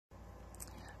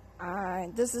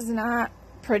This is not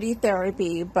pretty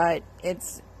therapy, but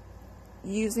it's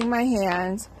using my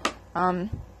hands.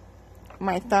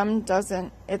 My thumb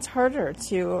doesn't, it's harder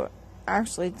to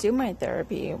actually do my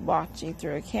therapy watching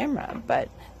through a camera, but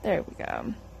there we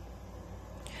go.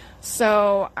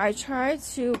 So I try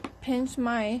to pinch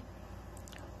my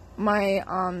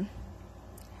thumb.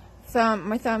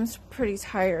 My thumb's pretty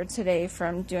tired today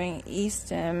from doing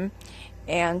e-stim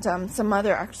and some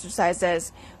other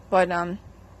exercises, but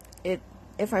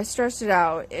if I stretch it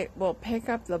out, it will pick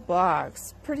up the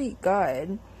blocks pretty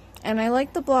good. And I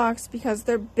like the blocks because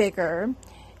they're bigger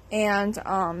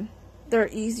and they're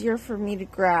easier for me to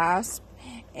grasp,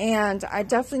 and I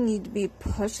definitely need to be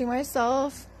pushing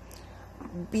myself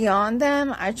beyond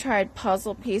them. I tried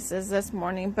puzzle pieces this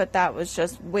morning, but that was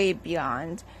just way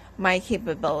beyond my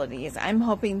capabilities. I'm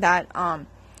hoping that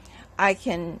I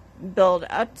can build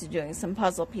up to doing some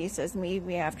puzzle pieces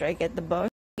maybe after I get the book.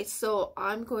 So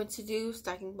I'm going to do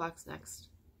stacking blocks next.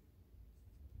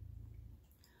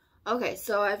 Okay,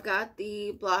 so I've got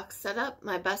the blocks set up.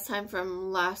 My best time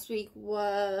from last week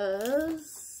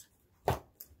was,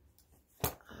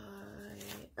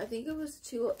 I think it was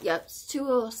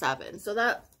 2:07. So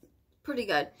that's pretty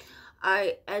good.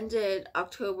 I ended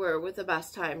October with the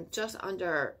best time, just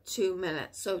under 2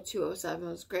 minutes. So 2:07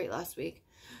 was great last week.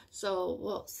 So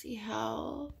we'll see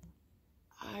how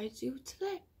I do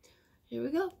today. Here we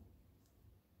go.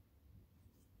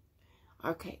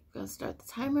 Okay, I'm gonna start the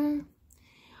timer.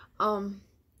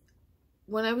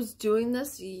 When I was doing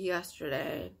this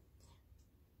yesterday,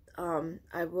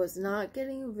 I was not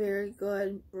getting very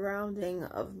good rounding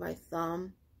of my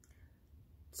thumb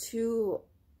to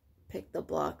pick the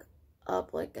block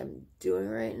up like I'm doing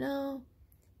right now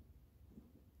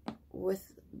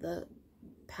with the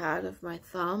pad of my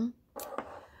thumb.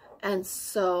 And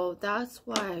so that's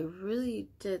why I really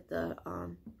did the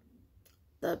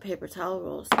paper towel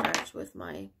roll stretch with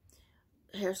my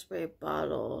hairspray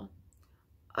bottle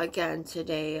again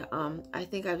today. I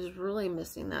think I was really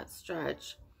missing that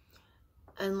stretch.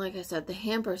 And like I said, the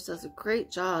hand purse does a great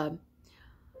job,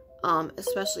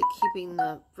 especially keeping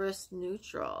the wrist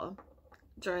neutral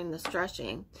during the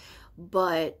stretching.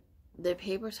 But the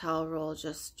paper towel roll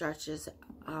just stretches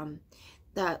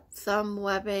that thumb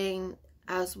webbing,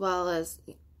 as well as,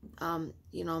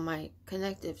 you know, my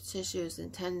connective tissues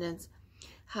and tendons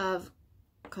have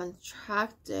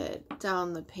contracted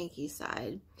down the pinky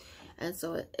side, and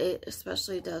so it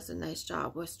especially does a nice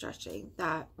job with stretching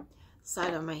that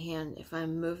side of my hand if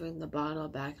I'm moving the bottle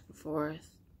back and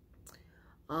forth.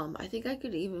 I think I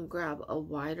could even grab a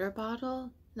wider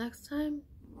bottle next time